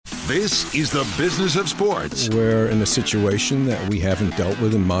This is the business of sports. We're in a situation that we haven't dealt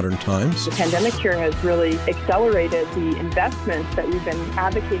with in modern times. The pandemic here has really accelerated the investments that we've been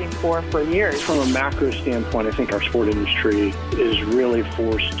advocating for years. From a macro standpoint, I think our sport industry is really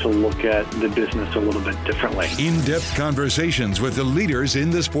forced to look at the business a little bit differently. In-depth conversations with the leaders in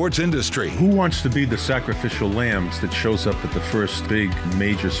the sports industry. Who wants to be the sacrificial lambs that shows up at the first big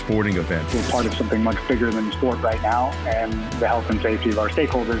major sporting event? We're part of something much bigger than sport right now, and the health and safety of our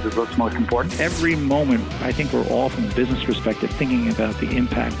stakeholders is what's most important. Every moment, I think we're all, from a business perspective, thinking about the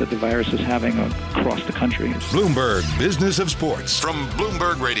impact that the virus is having across the country. Bloomberg Business of Sports from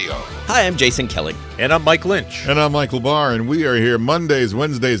Bloomberg Radio. Hi, I'm Jason Kelly. And I'm Mike Lynch. And I'm Michael Barr, and we are here Mondays,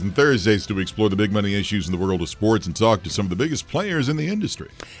 Wednesdays, and Thursdays to explore the big money issues in the world of sports and talk to some of the biggest players in the industry.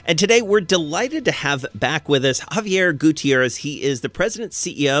 And today we're delighted to have back with us Xavier Gutierrez. He is the president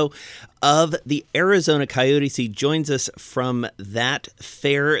CEO of the Arizona Coyotes. He joins us from that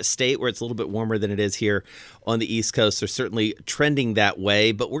fair state where it's a little bit warmer than it is here on the East Coast. They're certainly trending that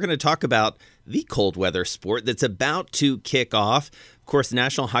way. But we're going to talk about the cold weather sport that's about to kick off. Of course, the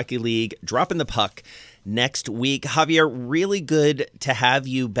National Hockey League dropping the puck next week. Javier, really good to have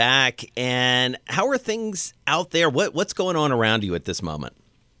you back. And how are things out there? What's going on around you at this moment?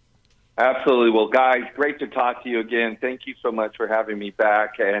 Absolutely. Well, guys, great to talk to you again. Thank you so much for having me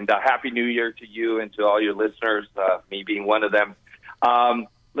back. And Happy New Year to you and to all your listeners, me being one of them.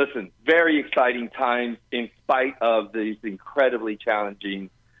 Listen, very exciting times in spite of these incredibly challenging,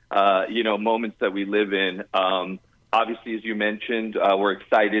 moments that we live in. Obviously, as you mentioned, we're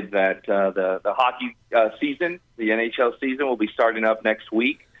excited that the hockey season, the NHL season, will be starting up next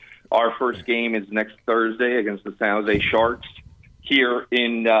week. Our first game is next Thursday against the San Jose Sharks here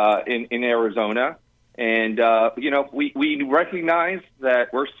in Arizona. And, we recognize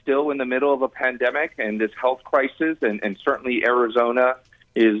that we're still in the middle of a pandemic and this health crisis, and certainly Arizona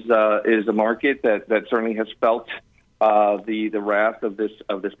is a market that certainly has felt the wrath of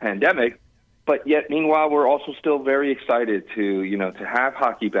this pandemic. But yet, meanwhile, we're also still very excited to have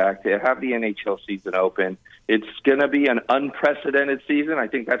hockey back, to have the NHL season open. It's going to be an unprecedented season. I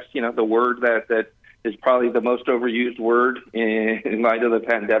think that's, the word that is probably the most overused word in light of the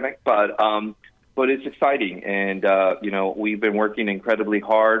pandemic. But it's exciting. And, we've been working incredibly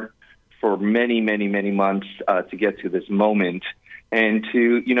hard for many, many, many months to get to this moment and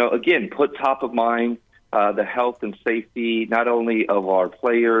to, again, put top of mind the health and safety, not only of our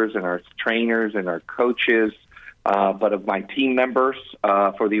players and our trainers and our coaches, but of my team members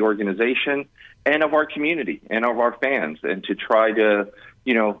for the organization and of our community and of our fans. And to try to,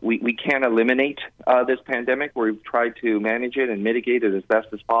 we can't eliminate this pandemic. We've tried to manage it and mitigate it as best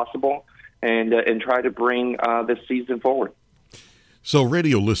as possible and try to bring this season forward. So,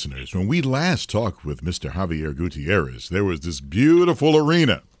 radio listeners, when we last talked with Mr. Xavier Gutierrez, there was this beautiful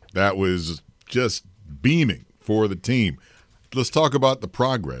arena that was just beaming for the team. Let's talk about the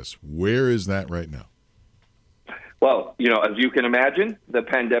progress. Where is that right now? Well, as you can imagine, the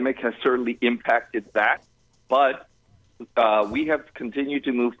pandemic has certainly impacted that, but we have continued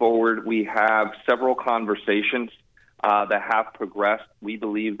to move forward. We have several conversations that have progressed. We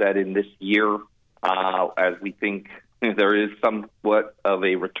believe that in this year, as we think there is somewhat of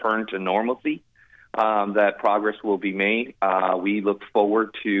a return to normalcy, that progress will be made. We look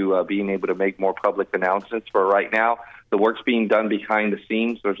forward to being able to make more public announcements. For right now, the work's being done behind the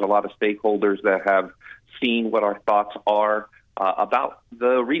scenes. There's a lot of stakeholders that have seen what our thoughts are about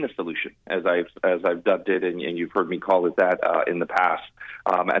the arena solution, as I've dubbed it, and you've heard me call it that in the past.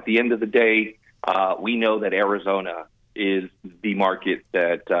 At the end of the day, we know that Arizona is the market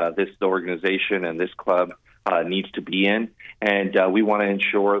that this organization and this club needs to be in. And we want to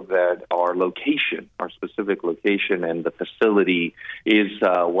ensure that our specific location and the facility is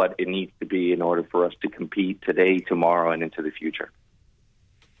what it needs to be in order for us to compete today, tomorrow, and into the future.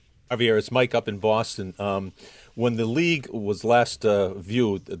 Javier, it's Mike up in Boston. When the league was last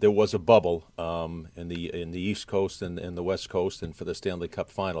viewed, there was a bubble in the East Coast and the West Coast and for the Stanley Cup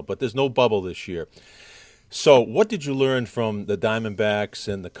final. But there's no bubble this year. So what did you learn from the Diamondbacks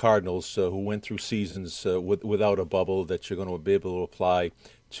and the Cardinals who went through seasons without a bubble that you're going to be able to apply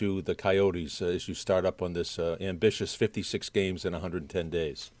to the Coyotes as you start up on this ambitious 56 games in 110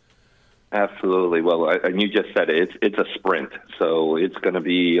 days? Absolutely. Well, and you just said it. It's a sprint, so it's going to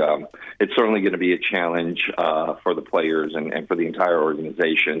be. It's certainly going to be a challenge for the players and for the entire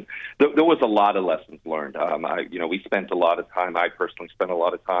organization. There was a lot of lessons learned. We spent a lot of time. I personally spent a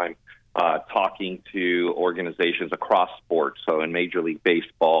lot of time talking to organizations across sports. So in Major League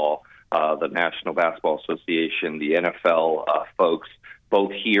Baseball, the National Basketball Association, the NFL folks,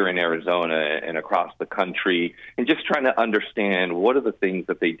 both here in Arizona and across the country, and just trying to understand what are the things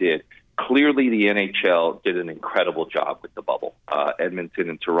that they did. Clearly, the NHL did an incredible job with the bubble. Edmonton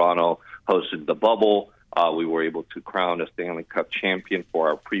and Toronto hosted the bubble. We were able to crown a Stanley Cup champion for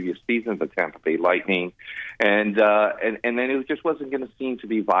our previous season, the Tampa Bay Lightning. And then it just wasn't going to seem to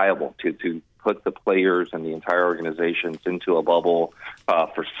be viable to put the players and the entire organizations into a bubble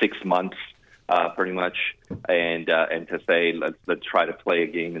for 6 months, pretty much, and to say, let's try to play a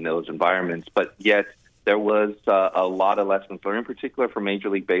game in those environments. But yet there was a lot of lessons learned, in particular for Major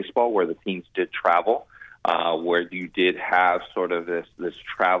League Baseball, where the teams did travel. Where you did have sort of this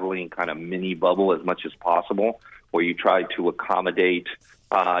traveling kind of mini bubble as much as possible, where you tried to accommodate,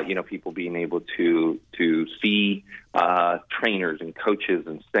 people being able to see trainers and coaches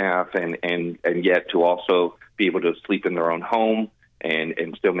and staff, and yet to also be able to sleep in their own home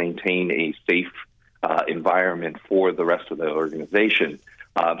and still maintain a safe environment for the rest of the organization.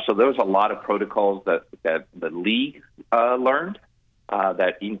 So there was a lot of protocols that the league learned,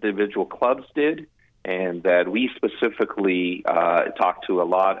 that individual clubs did, and that we specifically talked to a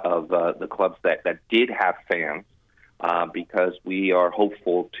lot of the clubs that did have fans, because we are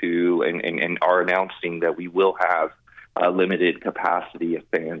hopeful to and are announcing that we will have a limited capacity of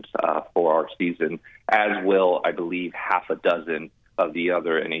fans for our season, as will, I believe, half a dozen of the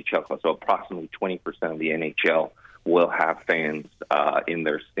other NHL clubs. So approximately 20% of the NHL will have fans in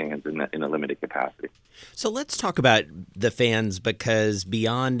their stands in a limited capacity. So let's talk about the fans, because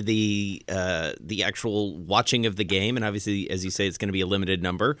beyond the actual watching of the game, and obviously, as you say, it's going to be a limited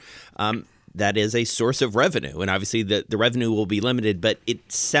number, that is a source of revenue. And obviously, the revenue will be limited, but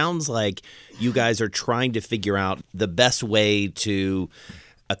it sounds like you guys are trying to figure out the best way to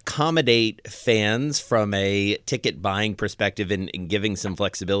accommodate fans from a ticket buying perspective and giving some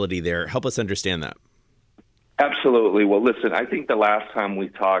flexibility there. Help us understand that. Absolutely. Well, listen, I think the last time we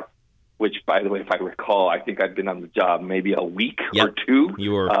talked, which, by the way, if I recall, I think I'd been on the job maybe a week or two.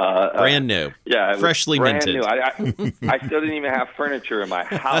 You were brand new. Yeah, freshly brand minted. New. I still didn't even have furniture in my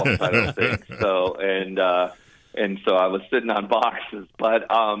house, I don't think. So, and so I was sitting on boxes. But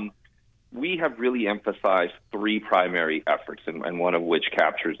we have really emphasized three primary efforts, and one of which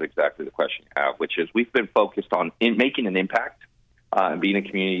captures exactly the question you have, which is we've been focused on making an impact and being a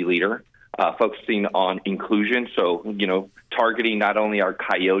community leader. Focusing on inclusion, so, targeting not only our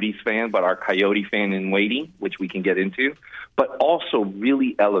Coyotes fan, but our Coyote fan in waiting, which we can get into, but also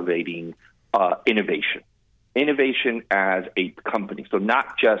really elevating innovation as a company. So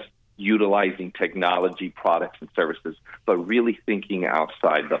not just utilizing technology, products, and services, but really thinking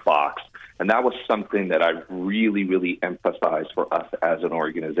outside the box. And that was something that I really, really emphasized for us as an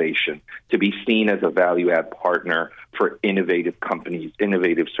organization, to be seen as a value-add partner for innovative companies,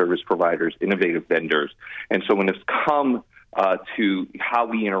 innovative service providers, innovative vendors. And so when it's come to how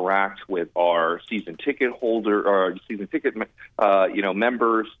we interact with our season ticket holder or season ticket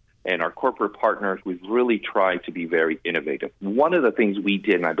members and our corporate partners, we've really tried to be very innovative. One of the things we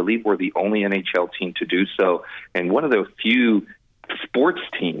did, and I believe we're the only NHL team to do so, and one of the few sports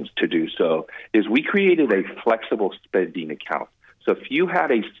teams to do so, is we created a flexible spending account. So if you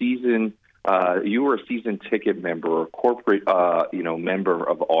had a season, you were a season ticket member or corporate, member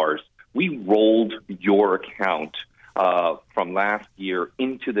of ours, we rolled your account from last year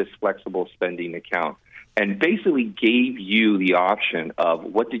into this flexible spending account, and basically gave you the option of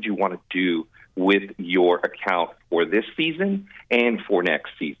what did you want to do with your account for this season and for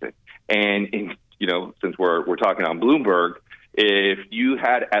next season. And since we're talking on Bloomberg, if you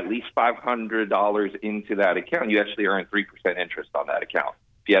had at least $500 into that account, you actually earned 3% interest on that account.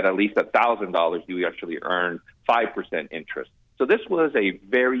 If you had at least $1,000, you actually earned 5% interest. So this was a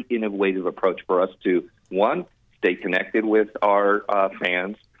very innovative approach for us to, one, stay connected with our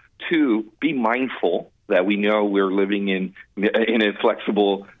fans, two, be mindful that we know we're living in a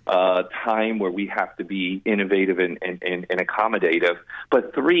flexible time where we have to be innovative and accommodative,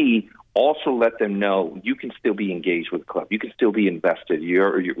 but three, also let them know you can still be engaged with the club. You can still be invested.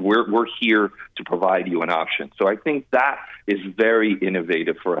 We're here to provide you an option. So I think that is very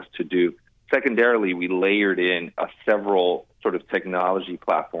innovative for us to do. Secondarily, we layered in several sort of technology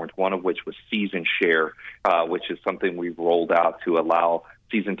platforms, one of which was Season Share, which is something we've rolled out to allow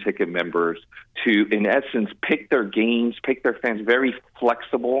season ticket members to, in essence, pick their games, pick their fans, very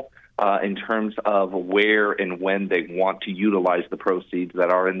flexible in terms of where and when they want to utilize the proceeds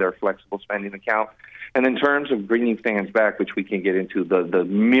that are in their flexible spending account. And in terms of bringing fans back, which we can get into the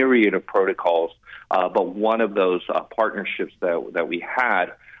myriad of protocols, but one of those partnerships that we had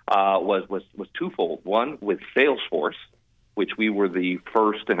was twofold. One with Salesforce, which we were the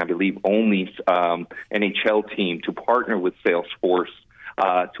first and I believe only NHL team to partner with Salesforce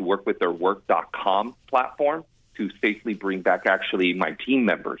to work with their work.com platform to safely bring back actually my team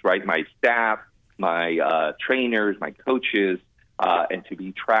members, right? My staff, my trainers, my coaches, and to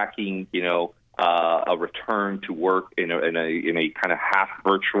be tracking, a return to work in a kind of half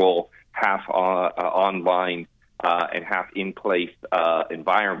virtual, half online, and half in place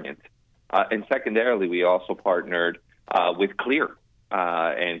environment. And secondarily, we also partnered with Clear,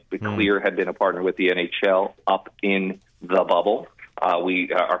 and Clear had been a partner with the NHL up in the bubble.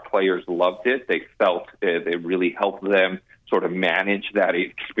 Our players loved it. They felt it really helped them sort of manage that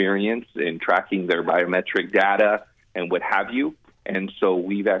experience in tracking their biometric data and what have you. And so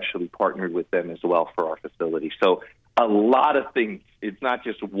we've actually partnered with them as well for our facility. So a lot of things. It's not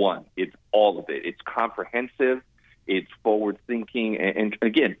just one. It's all of it. It's comprehensive. It's forward-thinking. And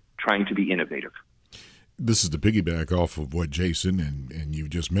again, trying to be innovative. This is the piggyback off of what Jason and you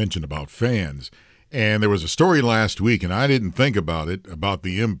just mentioned about fans. And there was a story last week, and I didn't think about it, about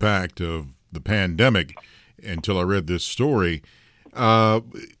the impact of the pandemic until I read this story.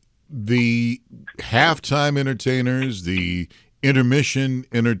 The halftime entertainers, the intermission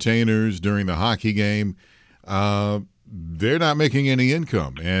entertainers during the hockey game, they're not making any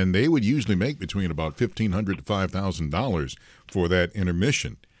income, and they would usually make between about $1,500 to $5,000 for that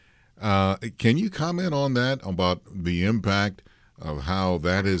intermission. Can you comment on that, about the impact of how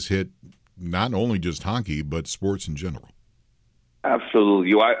that has hit not only just hockey, but sports in general?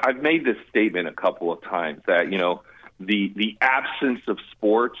 Absolutely. I've made this statement a couple of times that, the absence of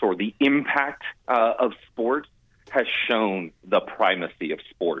sports or the impact of sports has shown the primacy of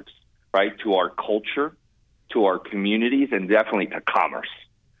sports, right, to our culture, to our communities, and definitely to commerce.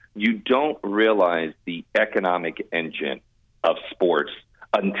 You don't realize the economic engine of sports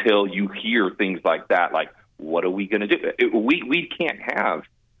until you hear things like that, like, what are we going to do? We can't have,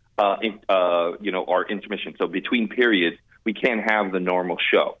 our intermission. So between periods, we can't have the normal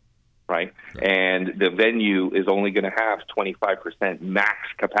show, right? And the venue is only going to have 25% max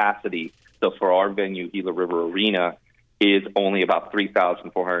capacity. So for our venue, Gila River Arena is only about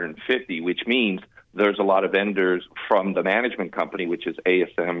 3,450, which means there's a lot of vendors from the management company, which is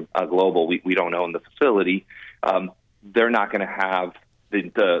ASM Global. We don't own the facility. They're not going to have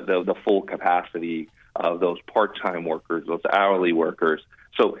the full capacity of those part-time workers, those hourly workers.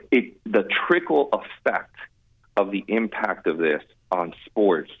 So the trickle effect of the impact of this on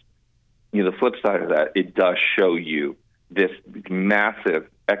sports, the flip side of that, it does show you this massive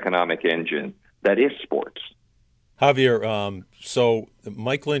economic engine that is sports. Javier, so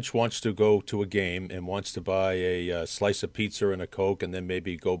Mike Lynch wants to go to a game and wants to buy a slice of pizza and a Coke and then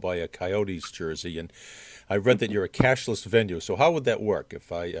maybe go buy a Coyotes jersey. And I read that you're a cashless venue. So how would that work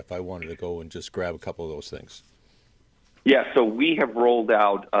if I wanted to go and just grab a couple of those things? Yeah, so we have rolled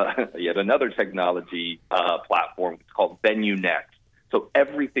out yet another technology platform. It's called Venue Next. So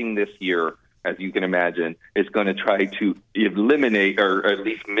everything this year, as you can imagine, is going to try to eliminate or at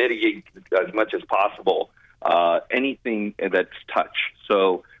least mitigate as much as possible anything that's touch.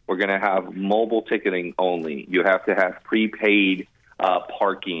 So we're going to have mobile ticketing only. You have to have prepaid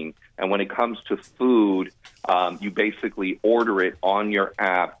parking. And when it comes to food, you basically order it on your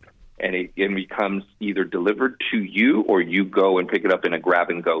app, and it becomes either delivered to you or you go and pick it up in a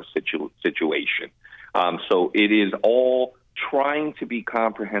grab-and-go situation. So it is all trying to be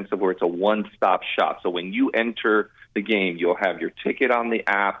comprehensive where it's a one-stop shop. So when you enter the game, you'll have your ticket on the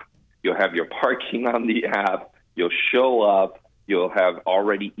app, you'll have your parking on the app, you'll show up, you'll have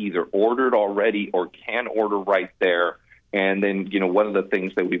already either ordered already or can order right there. And then, one of the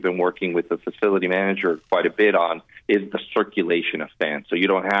things that we've been working with the facility manager quite a bit on is the circulation of fans. So you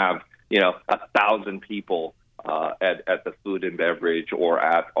don't have, 1,000 people at the food and beverage or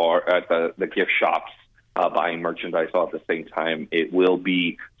at the gift shops buying merchandise all at the same time. It will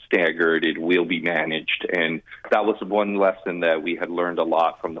be staggered. It will be managed. And that was one lesson that we had learned a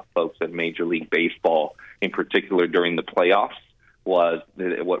lot from the folks at Major League Baseball, in particular during the playoffs, was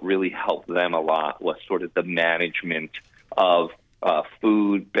that what really helped them a lot was sort of the management of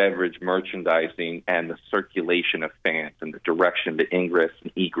food, beverage, merchandising, and the circulation of fans and the direction, the ingress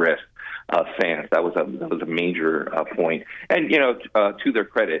and egress of fans. That was a major point. And, to their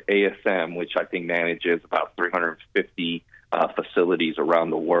credit, ASM, which I think manages about 350 facilities around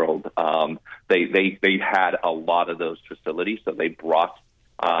the world, they had a lot of those facilities, so they brought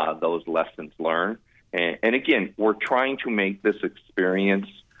those lessons learned. And again, we're trying to make this experience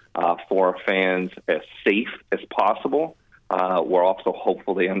for our fans as safe as possible. We're also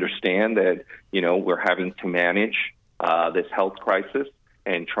hopeful they understand that, we're having to manage this health crisis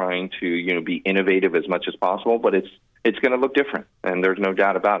and trying to, be innovative as much as possible. But it's going to look different, and there's no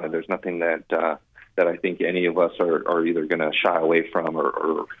doubt about it. There's nothing that that I think any of us are either going to shy away from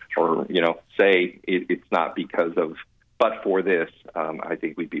or say it's not because of, but for this, I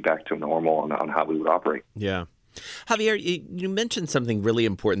think we'd be back to normal on how we would operate. Yeah. Javier, you mentioned something really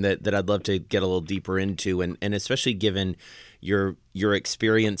important that I'd love to get a little deeper into, and especially given your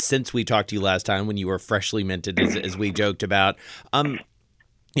experience since we talked to you last time when you were freshly minted, as we joked about.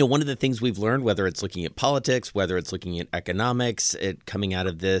 One of the things we've learned, whether it's looking at politics, whether it's looking at economics, coming out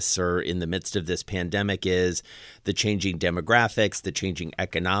of this or in the midst of this pandemic, is the changing demographics, the changing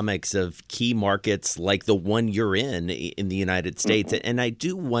economics of key markets like the one you're in the United States. Mm-hmm. And I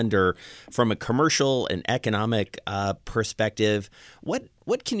do wonder, from a commercial and economic perspective,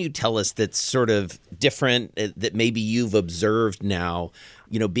 what can you tell us that's sort of different that maybe you've observed now,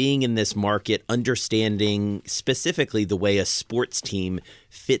 being in this market, understanding specifically the way a sports team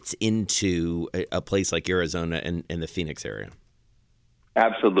fits into a place like Arizona and the Phoenix area?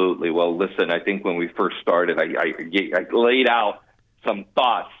 Absolutely. Well, listen, I think when we first started, I laid out some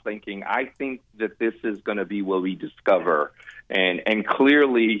thoughts thinking, I think that this is going to be what we discover. And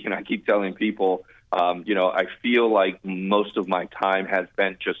clearly, I keep telling people, I feel like most of my time has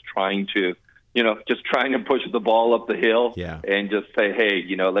spent just trying to push the ball up the hill and just say, hey,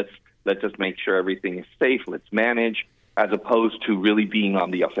 let's just make sure everything is safe. Let's manage, as opposed to really being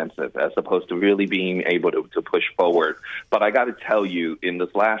on the offensive, as opposed to really being able to push forward. But I got to tell you, in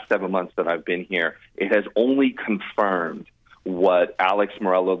this last 7 months that I've been here, it has only confirmed what Alex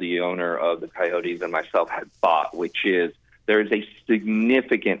Morello, the owner of the Coyotes, and myself had thought, which is there is a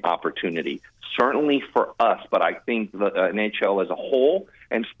significant opportunity, certainly for us, but I think the NHL as a whole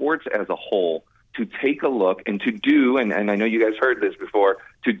and sports as a whole, to take a look and to do, and I know you guys heard this before,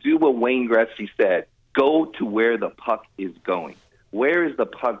 to do what Wayne Gretzky said, go to where the puck is going. Where is the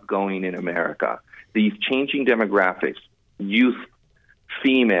puck going in America? These changing demographics, youth,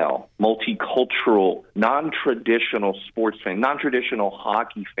 female, multicultural, non-traditional sports fans, non-traditional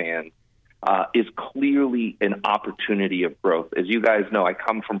hockey fans, is clearly an opportunity of growth. As you guys know, I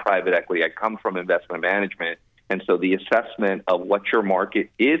come from private equity. I come from investment management. And so the assessment of what your market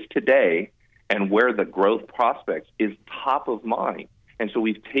is today and where the growth prospects is top of mind. And so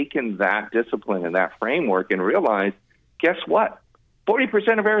we've taken that discipline and that framework and realized, guess what?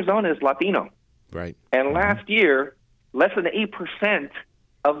 40% of Arizona is Latino. Right. And last year, less than 8%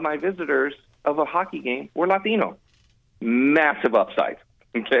 of my visitors of a hockey game were Latino. Massive upside.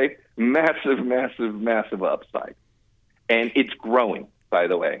 Okay? Massive upside. And it's growing, by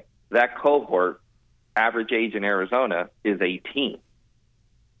the way. That cohort, average age in Arizona, is 18.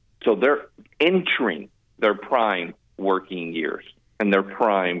 So they're entering their prime working years and their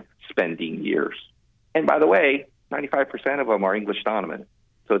prime spending years. And by the way, 95% of them are English dominant.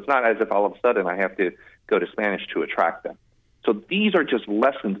 So it's not as if all of a sudden I have to go to Spanish to attract them. So these are just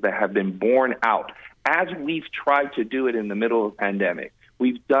lessons that have been borne out as we've tried to do it in the middle of the pandemic.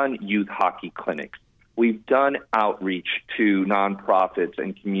 We've done youth hockey clinics. We've done outreach to nonprofits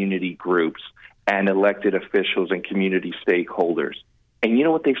and community groups and elected officials and community stakeholders. And you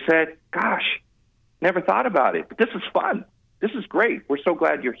know what they've said? Gosh, never thought about it, but this is fun. This is great. We're so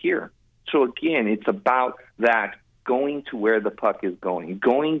glad you're here. So again, it's about that going to where the puck is going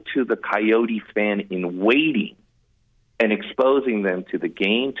to the Coyote fan in waiting and exposing them to the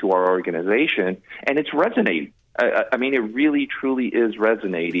game, to our organization, and it's resonating. I mean, it really, truly is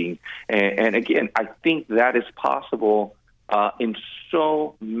resonating. And again, I think that is possible in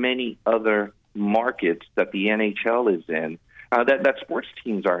so many other markets that the NHL is in, that sports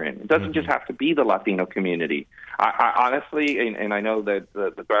teams are in. It doesn't just have to be the Latino community. I honestly, and I know that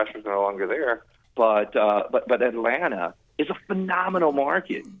the Thrashers are no longer there, but Atlanta is a phenomenal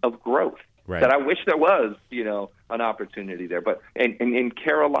market of growth. Right. That I wish there was, an opportunity there. But in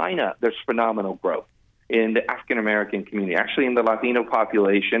Carolina, there's phenomenal growth in the African-American community, actually in the Latino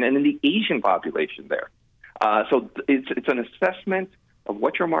population and in the Asian population there. So it's an assessment of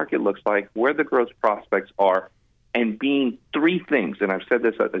what your market looks like, where the growth prospects are, and being three things, and I've said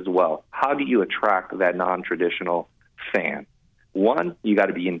this as well. How do you attract that non-traditional fan? One, you got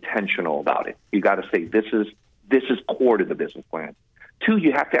to be intentional about it. You got to say, this is core to the business plan. Two,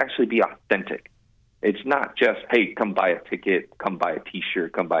 you have to actually be authentic. It's not just, hey, come buy a ticket, come buy a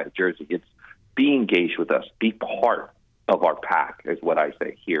T-shirt, come buy a jersey. It's be engaged with us. Be part of our pack, is what I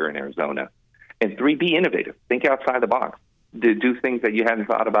say here in Arizona. And three, be innovative. Think outside the box. Do things that you hadn't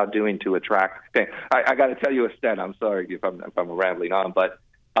thought about doing to attract fans. I got to tell you a stat. I'm sorry if I'm rambling on, but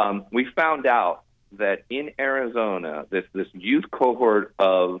we found out that in Arizona, this youth cohort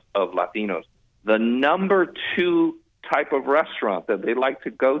of Latinos, the number 2 type of restaurant that they like to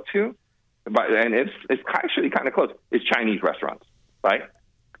go to, and it's actually kind of close, is Chinese restaurants, right?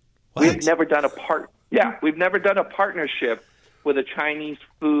 What? We've never done a part. Yeah, we've never done a partnership with a Chinese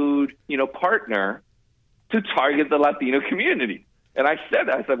food, partner to target the Latino community. And I said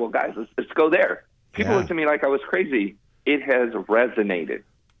that. I said, well, guys, let's go there. People looked at me like I was crazy. It has resonated.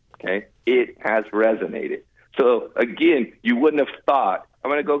 Okay? It has resonated. So again, you wouldn't have thought I'm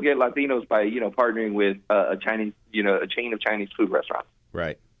going to go get Latinos by, partnering with a Chinese, a chain of Chinese food restaurants.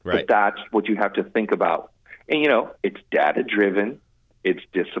 Right. But that's what you have to think about. And, it's data-driven, it's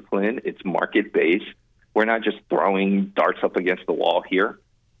discipline, it's market-based. We're not just throwing darts up against the wall here.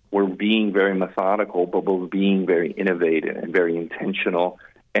 We're being very methodical, but we're being very innovative and very intentional.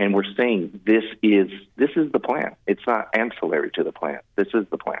 And we're saying this is the plan. It's not ancillary to the plan. This is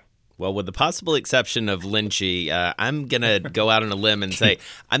the plan. Well, with the possible exception of Lynchy, I'm going to go out on a limb and say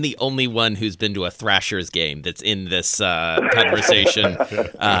I'm the only one who's been to a Thrashers game that's in this conversation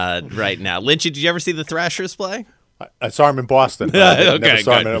right now. Lynchy, did you ever see the Thrashers play? I saw him in Boston. Okay, never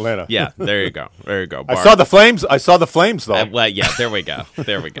saw him good. in Atlanta. Yeah, there you go. Bart. I saw the Flames, though. Well, yeah, there we go.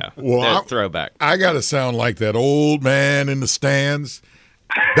 Well, throwback. I got to sound like that old man in the stands.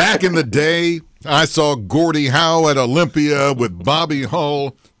 Back in the day, I saw Gordie Howe at Olympia with Bobby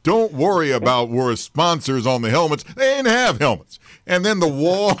Hull. Don't worry about where sponsors on the helmets. They didn't have helmets. And then the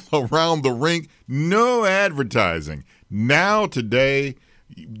wall around the rink, no advertising. Now, today,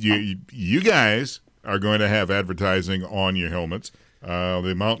 you guys are going to have advertising on your helmets.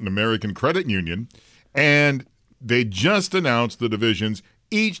 The Mountain American Credit Union. And they just announced the divisions.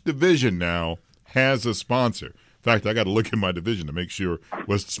 Each division now has a sponsor. In fact, I got to look at my division to make sure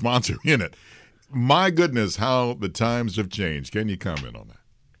what's the sponsor in it. My goodness, how the times have changed. Can you comment on that?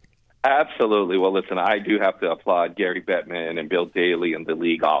 Absolutely. Well, listen, I do have to applaud Gary Bettman and Bill Daly in the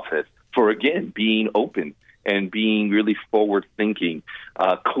league office for, again, being open and being really forward-thinking.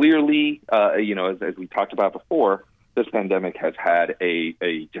 Clearly, as we talked about before, this pandemic has had a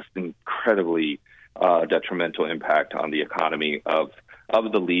just incredibly detrimental impact on the economy of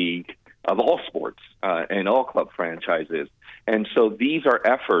the league, of all sports and all club franchises. And so these are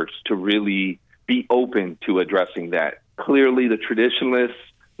efforts to really be open to addressing that. Clearly, the traditionalists,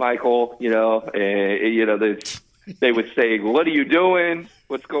 Michael, they would say, what are you doing?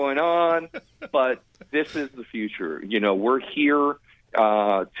 What's going on? But this is the future. We're here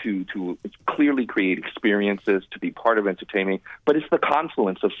to clearly create experiences, to be part of entertainment, but it's the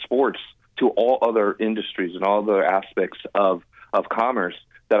confluence of sports to all other industries and all other aspects of commerce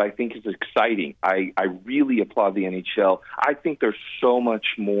that I think is exciting. I really applaud the NHL. I think there's so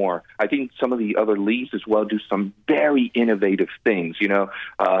much more. I think some of the other leagues as well do some very innovative things. The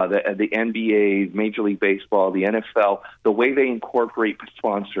NBA, Major League Baseball, the NFL, the way they incorporate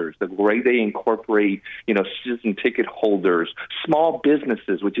sponsors, the way they incorporate, season ticket holders, small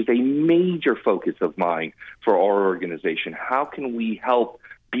businesses, which is a major focus of mine for our organization. How can we help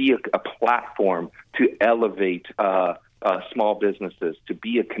be a platform to elevate small businesses, to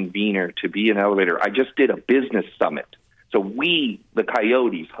be a convener, to be an elevator? I just did a business summit. So we, the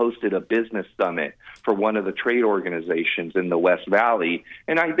Coyotes, hosted a business summit for one of the trade organizations in the West Valley.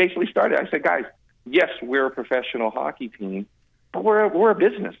 And I basically I said, guys, yes, we're a professional hockey team, but we're a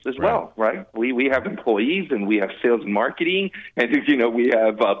business as well, right? We have employees and we have sales and marketing, and we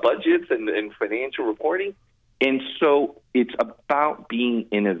have budgets and financial reporting. And so it's about being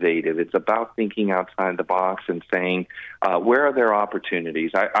innovative. It's about thinking outside the box and saying, where are there opportunities?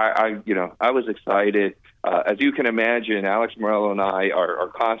 I was excited. As you can imagine, Alex Morello and I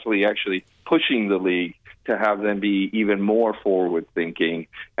are constantly actually pushing the league to have them be even more forward-thinking.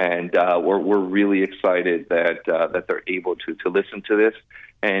 And we're really excited that they're able to listen to this.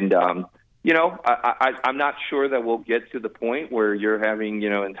 And I'm not sure that we'll get to the point where you're having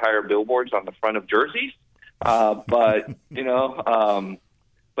entire billboards on the front of jerseys. But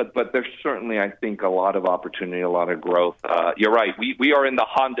there's certainly, I think, a lot of opportunity, a lot of growth. You're right. We are in the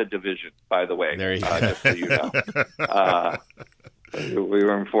Honda division, by the way. There you go. Just so you know. We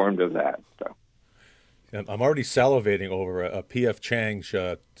were informed of that. So. I'm already salivating over a P.F. Chang's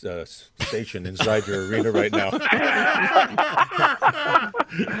station inside your arena right now.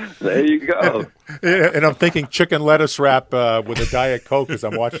 There you go. And I'm thinking chicken lettuce wrap with a Diet Coke as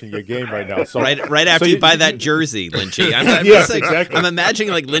I'm watching your game right now. So right after you buy that jersey, Lynchy. Yes, exactly. I'm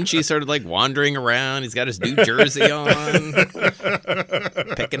imagining Lynchy sort of wandering around. He's got his new jersey on,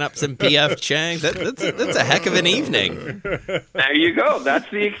 picking up some P.F. Chang's. That's a heck of an evening. There you go. That's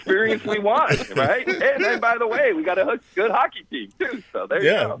the experience we want, right? And then, by the way, we got a good hockey team too. So there you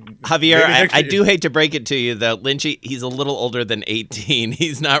go. Javier, I do hate to break it to you, though. Lynchy, he's a little older than 18.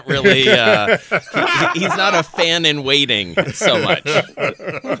 He's not really, he's not a fan in waiting so much.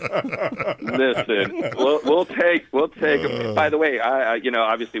 Listen, we'll take By the way,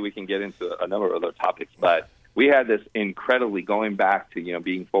 obviously we can get into a number of other topics, but we had this incredibly, going back to,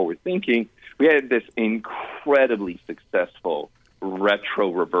 being forward thinking, we had this incredibly successful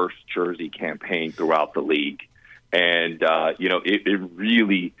retro reverse jersey campaign throughout the league. And, it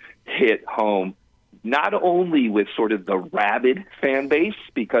really hit home, not only with sort of the rabid fan base,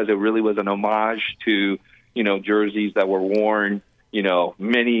 because it really was an homage to, jerseys that were worn,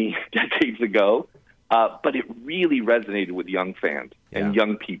 many decades ago, but it really resonated with young fans and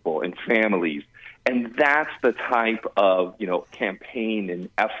young people and families. And that's the type of, campaign and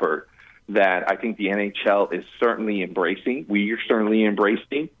effort that I think the NHL is certainly embracing. We are certainly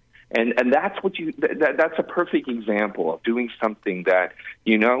embracing. And that's that's a perfect example of doing something that,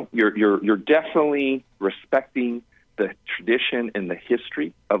 you're definitely respecting the tradition and the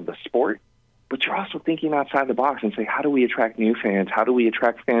history of the sport, but you're also thinking outside the box and say, how do we attract new fans? How do we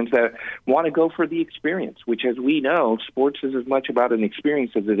attract fans that want to go for the experience, which, as we know, sports is as much about an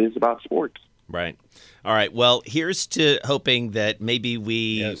experience as it is about sports. Right. All right. Well, here's to hoping that maybe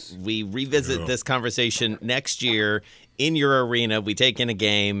we revisit this conversation next year in your arena. We take in a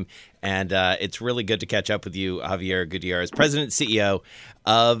game, and it's really good to catch up with you, Xavier Gutierrez, President and CEO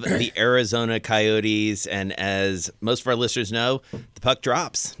of the Arizona Coyotes. And as most of our listeners know, the puck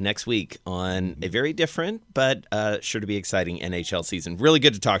drops next week on a very different but sure to be exciting NHL season. Really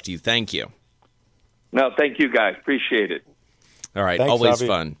good to talk to you. Thank you. No, thank you, guys. Appreciate it. All right. Thanks, always Xavier.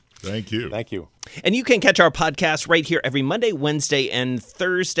 fun. Thank you. Thank you. And you can catch our podcast right here every Monday, Wednesday, and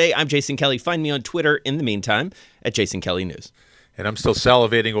Thursday. I'm Jason Kelly. Find me on Twitter in the meantime at Jason Kelly News. And I'm still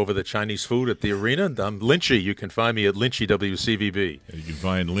salivating over the Chinese food at the arena. I'm Lynchy. You can find me at Lynchy WCVB. And you can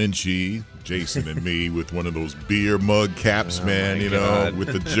find Lynchy, Jason, and me with one of those beer mug caps,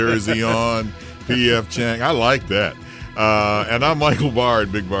 with the jersey on, P.F. Chang. I like that. And I'm Michael Barr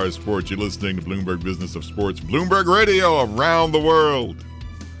at Big Bar Sports. You're listening to Bloomberg Business of Sports, Bloomberg Radio around the world.